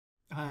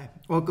Hi,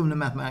 welcome to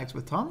Mathematics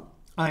with Tom.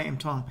 I am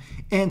Tom,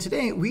 and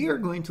today we are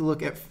going to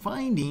look at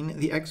finding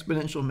the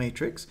exponential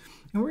matrix,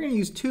 and we're going to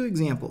use two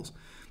examples.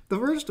 The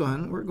first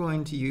one we're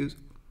going to use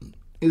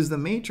is the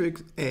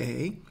matrix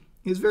A.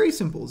 It's very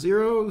simple,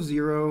 0,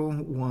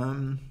 0,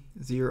 1,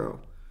 0.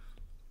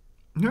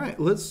 All right,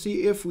 let's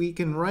see if we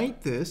can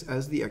write this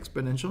as the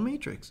exponential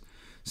matrix.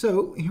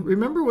 So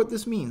remember what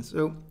this means.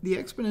 So the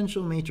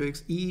exponential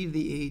matrix e to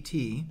the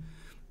at,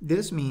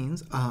 this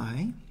means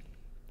I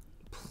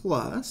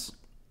plus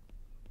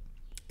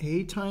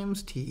a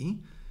times t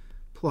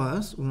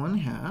plus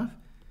 1/2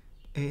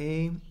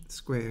 a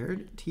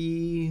squared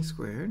t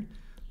squared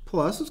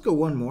plus, let's go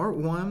one more,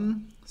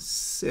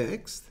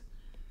 1/6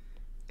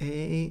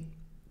 a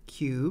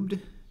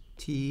cubed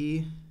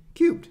t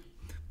cubed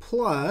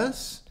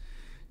plus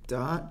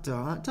dot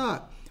dot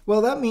dot.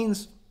 Well, that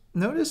means,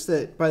 notice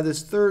that by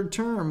this third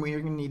term we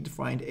are going to need to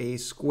find a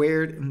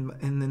squared,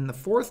 and then the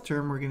fourth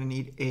term we're going to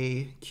need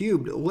a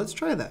cubed. Let's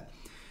try that.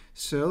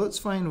 So let's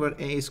find what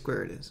a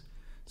squared is.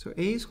 So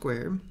a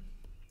squared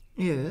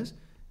is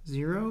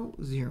 0,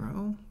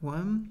 0,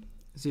 1,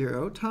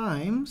 0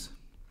 times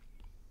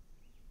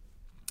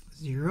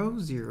 0,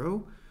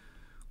 0,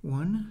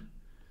 1,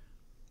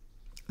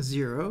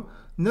 0.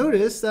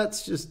 Notice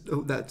that's just,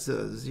 that's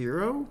a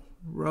 0.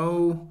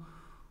 Row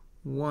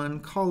 1,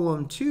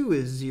 column 2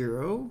 is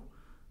 0.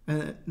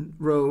 And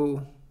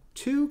row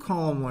 2,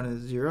 column 1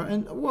 is 0.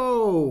 And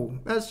whoa,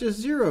 that's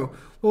just 0.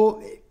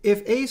 Well,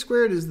 if a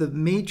squared is the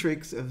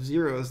matrix of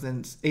zeros,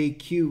 then a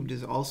cubed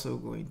is also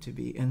going to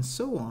be, and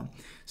so on.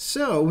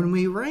 So when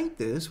we write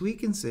this, we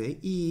can say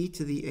e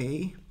to the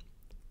at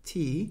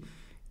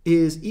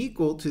is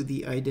equal to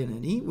the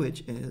identity,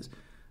 which is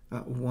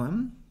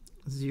 1,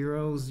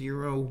 0,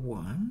 0,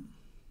 1,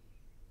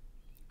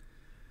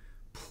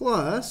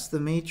 plus the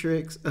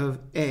matrix of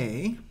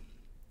a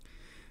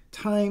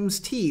times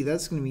t.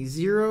 That's going to be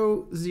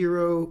 0,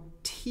 0,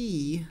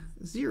 t,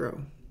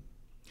 0.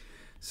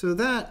 So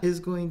that is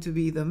going to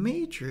be the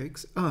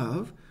matrix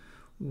of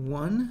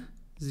 1,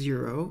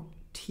 0,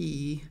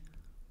 t,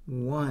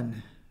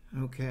 1.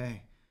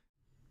 Okay.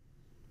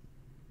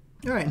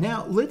 All right,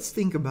 now let's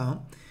think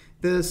about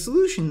the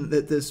solution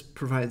that this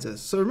provides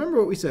us. So remember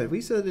what we said. We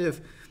said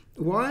if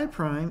y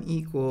prime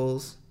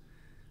equals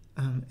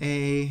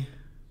a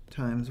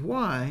times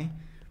y,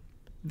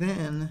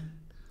 then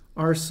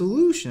our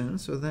solution,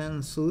 so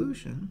then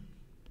solution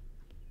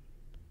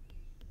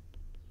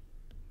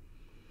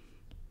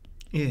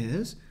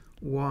is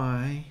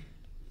y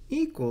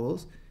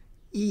equals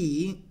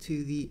e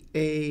to the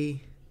at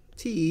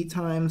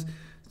times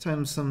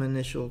some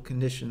initial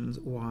conditions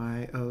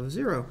y of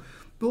 0.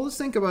 But let's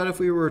think about if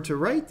we were to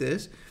write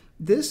this.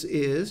 This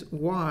is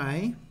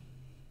y,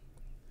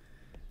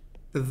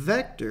 the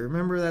vector,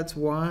 remember that's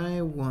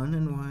y1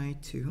 and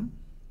y2,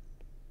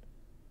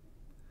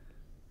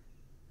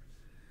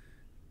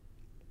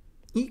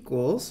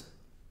 equals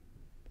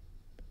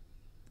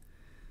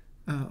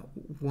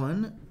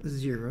 1,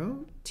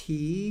 0,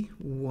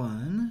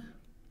 t1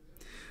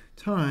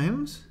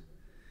 times,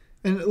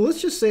 and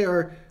let's just say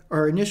our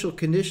initial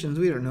conditions,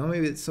 we don't know,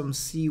 maybe it's some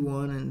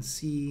c1 and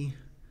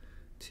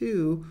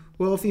c2.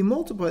 Well, if you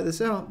multiply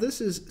this out,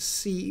 this is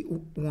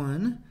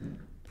c1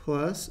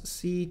 plus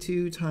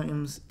c2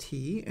 times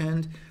t,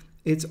 and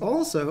it's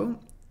also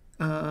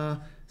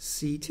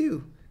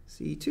c2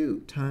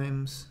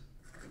 times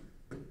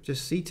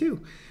just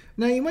c2.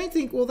 Now you might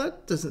think, well,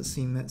 that doesn't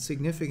seem that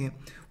significant.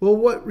 Well,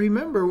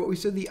 remember what we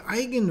said the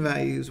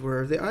eigenvalues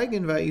were. The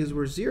eigenvalues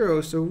were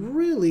 0, so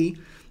really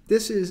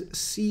this is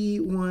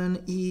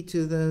c1 e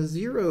to the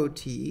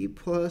 0t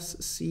plus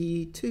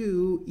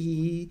c2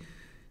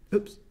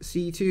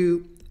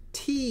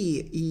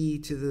 t e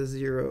to the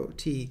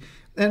 0t.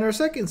 And our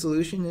second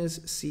solution is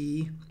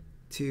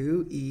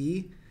c2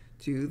 e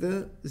to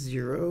the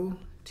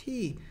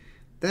 0t.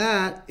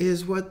 That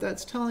is what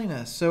that's telling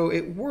us. So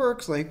it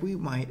works like we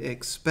might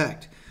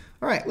expect.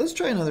 All right, let's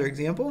try another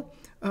example.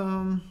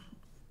 We'll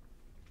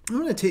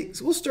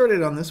start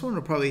it on this one.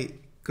 We'll probably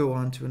go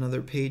on to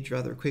another page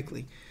rather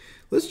quickly.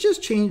 Let's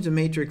just change the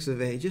matrix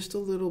of A just a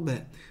little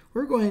bit.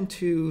 We're going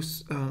to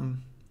solve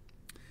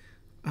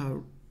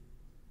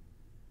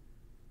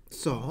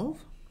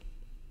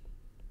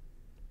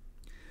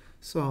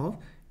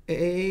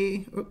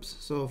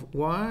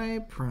y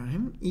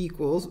prime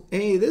equals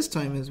A, this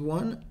time is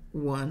 1,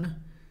 1,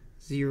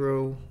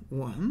 0,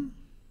 1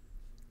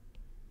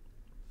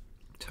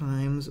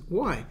 times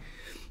y.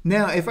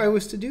 Now, if I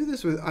was to do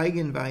this with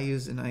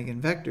eigenvalues and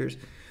eigenvectors,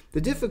 the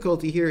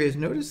difficulty here is,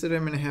 notice that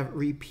I'm going to have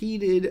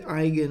repeated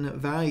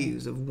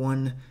eigenvalues of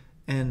 1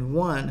 and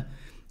 1.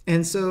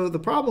 And so the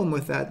problem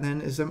with that then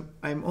is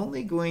I'm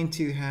only going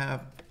to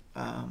have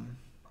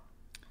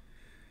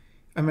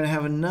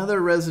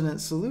another resonant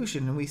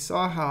solution, and we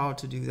saw how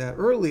to do that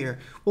earlier.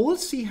 Well,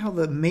 let's see how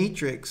the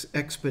matrix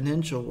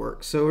exponential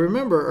works. So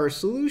remember, our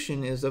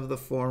solution is of the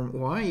form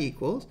y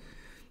equals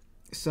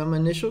some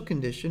initial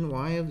condition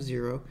y of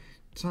 0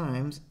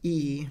 times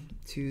e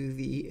to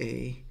the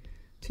at.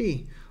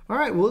 All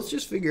right, well, let's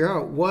just figure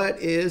out what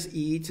is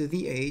e to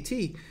the at.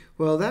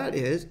 Well, that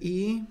is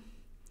e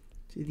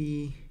to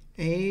the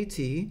at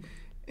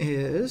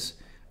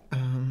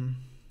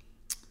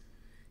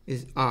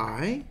is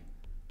I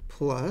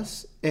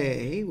plus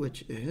a,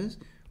 which is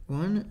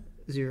 1,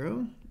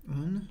 0,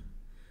 1,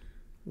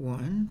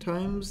 1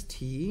 times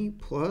t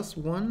plus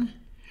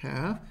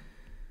 1/2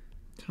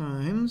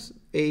 times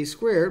a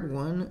squared,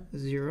 1,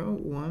 0,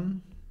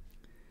 1,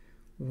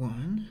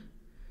 1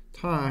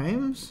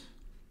 times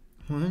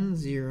 1,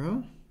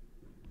 0,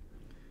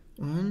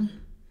 1,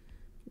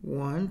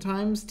 1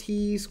 times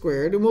t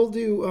squared. And we'll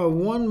do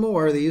one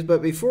more of these,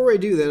 but before I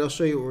do that, I'll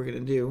show you what we're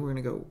going to do. We're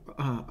going to go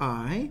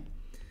I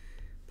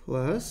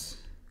plus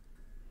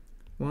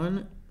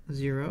 1,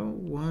 0,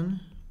 1,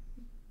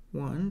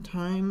 1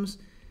 times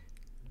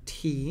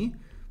t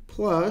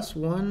plus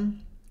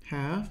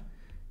 1/2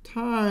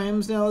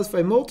 times, now if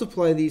I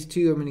multiply these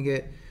two, I'm going to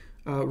get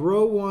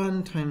row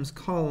 1 times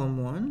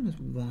column 1 is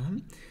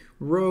 1.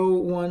 Row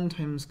 1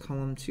 times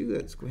column 2,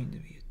 that's going to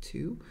be a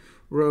 2.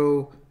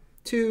 Row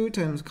 2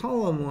 times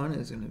column 1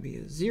 is going to be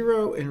a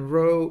 0. And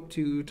row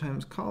 2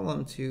 times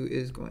column 2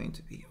 is going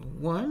to be a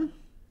 1.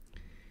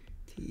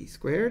 T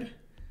squared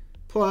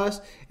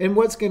plus, and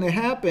what's going to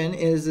happen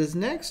is this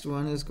next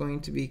one is going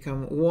to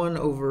become 1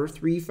 over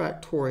 3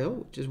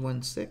 factorial, which is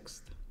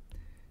 1/6,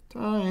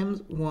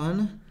 times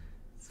 1,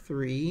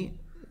 3,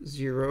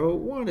 0,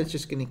 1. It's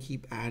just going to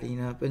keep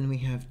adding up, and we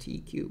have t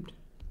cubed.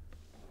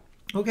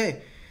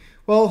 Okay,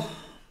 well,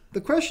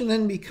 the question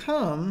then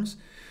becomes,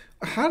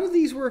 how do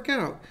these work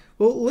out?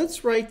 Well,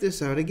 let's write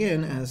this out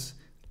again as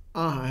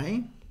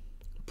I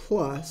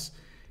plus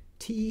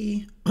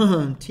t,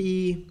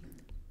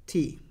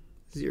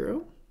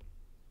 0,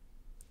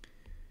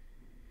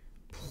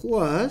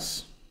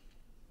 plus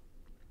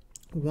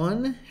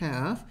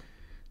 1/2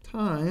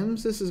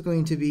 times, this is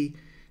going to be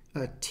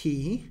a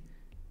t,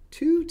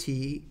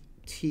 2t,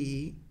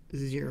 t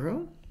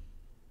 0,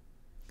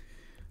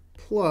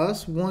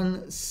 plus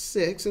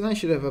 1/6, and I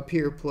should have up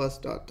here plus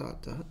dot,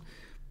 dot, dot,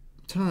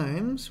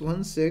 times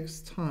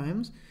 1/6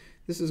 times,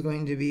 this is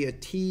going to be a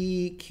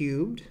t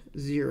cubed,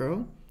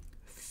 0,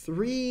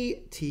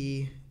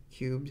 3t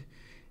cubed,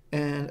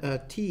 and a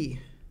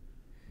t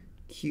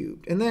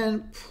cubed, and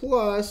then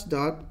plus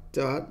dot,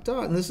 dot,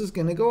 dot, and this is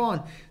going to go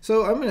on.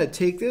 So I'm going to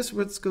take this,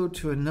 let's go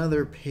to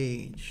another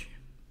page.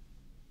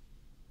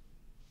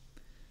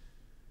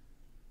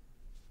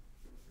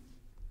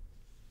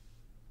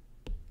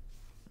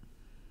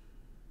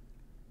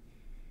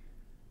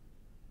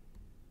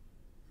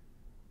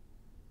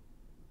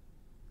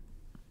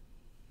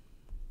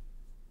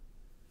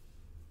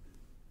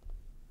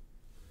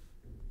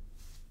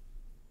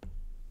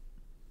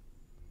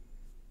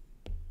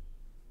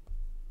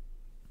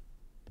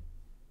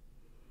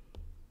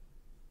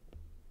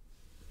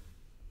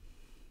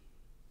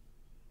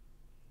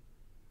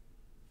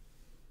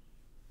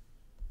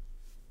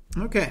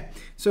 Okay,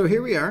 so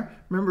here we are.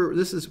 Remember,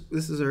 this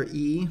is our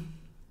E.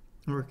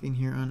 I'm working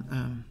here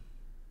on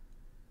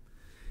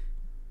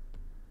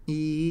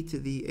e to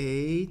the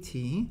at.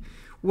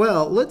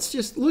 Well, let's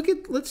just look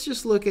at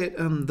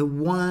the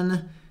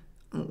one.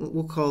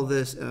 We'll call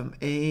this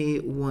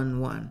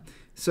a11.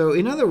 So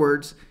in other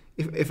words,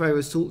 if I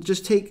was to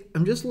just take,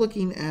 I'm just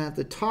looking at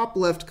the top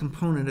left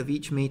component of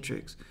each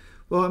matrix.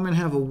 Well, I'm going to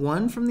have a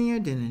 1 from the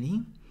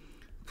identity,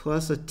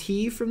 plus a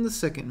t from the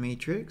second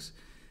matrix,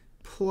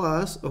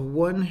 plus a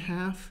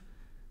 1/2,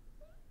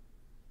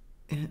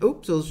 and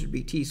oops, those should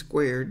be t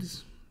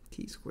squareds,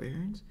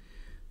 1/2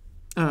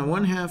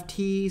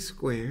 t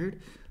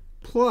squared,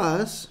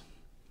 plus,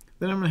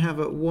 then I'm going to have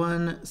a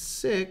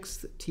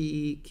 1/6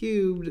 t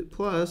cubed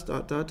plus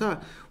dot, dot,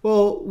 dot.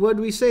 Well, what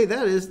do we say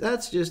that is?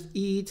 That's just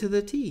e to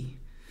the t.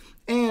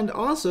 And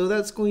also,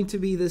 that's going to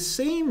be the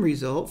same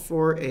result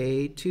for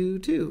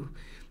a22.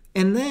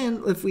 And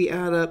then, if we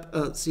add up,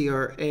 let's see,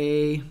 our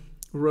a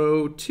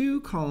row 2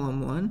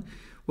 column 1,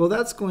 well,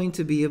 that's going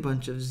to be a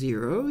bunch of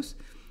zeros.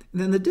 And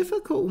then the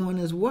difficult one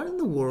is, what in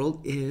the world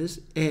is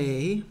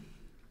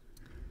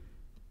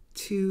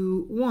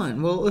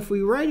a21? Well, if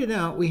we write it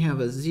out, we have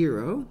a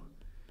 0,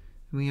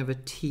 and we have a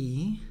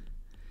t,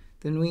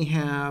 then we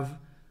have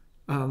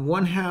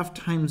 1/2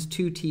 times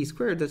 2t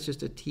squared, that's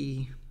just a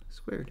t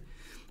squared,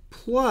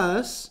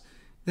 plus,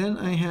 then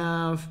I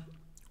have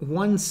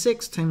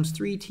 1/6 times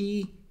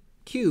 3t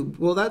cubed.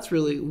 Well, that's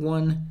really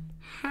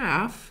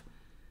 1/2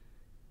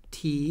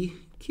 t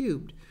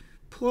cubed.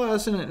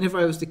 Plus, and if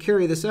I was to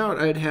carry this out,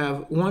 I'd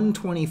have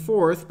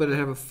 1/24, but I'd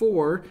have a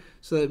 4,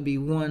 so that'd be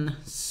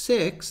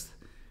 1/6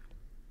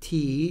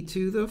 t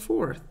to the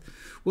 4th.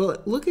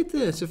 Well, look at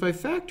this. If I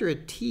factor a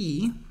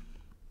t,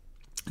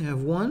 I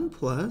have 1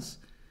 plus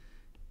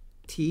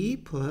t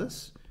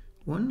plus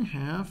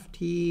 1/2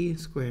 t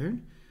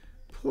squared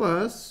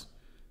plus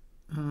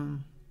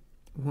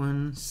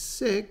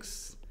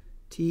 1/6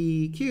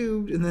 t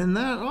cubed, and then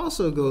that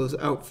also goes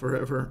out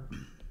forever.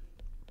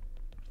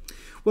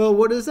 Well,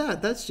 what is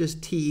that? That's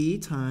just t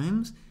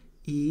times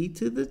e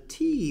to the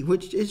t,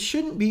 which it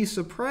shouldn't be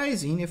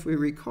surprising if we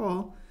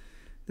recall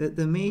that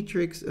the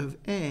matrix of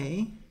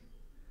A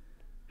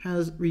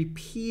has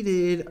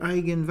repeated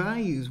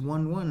eigenvalues,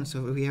 1, 1.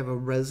 So we have a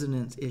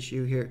resonance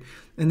issue here.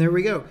 And there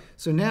we go.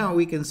 So now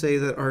we can say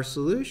that our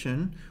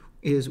solution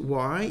is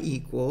y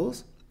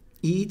equals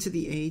e to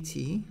the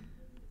at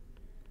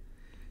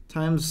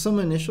times some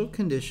initial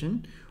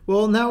condition.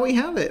 Well, now we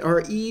have it.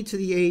 Our e to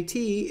the at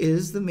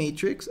is the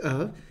matrix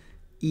of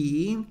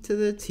e to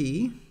the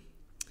t,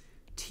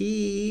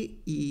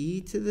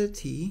 e to the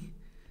t,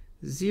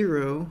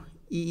 0,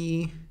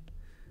 e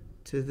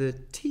to the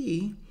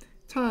t,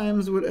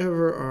 times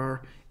whatever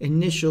our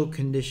initial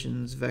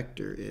conditions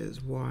vector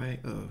is, y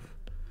of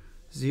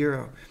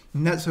 0.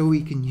 And that's how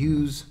we can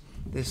use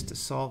this to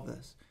solve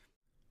this.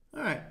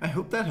 All right, I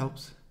hope that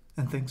helps,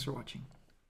 and thanks for watching.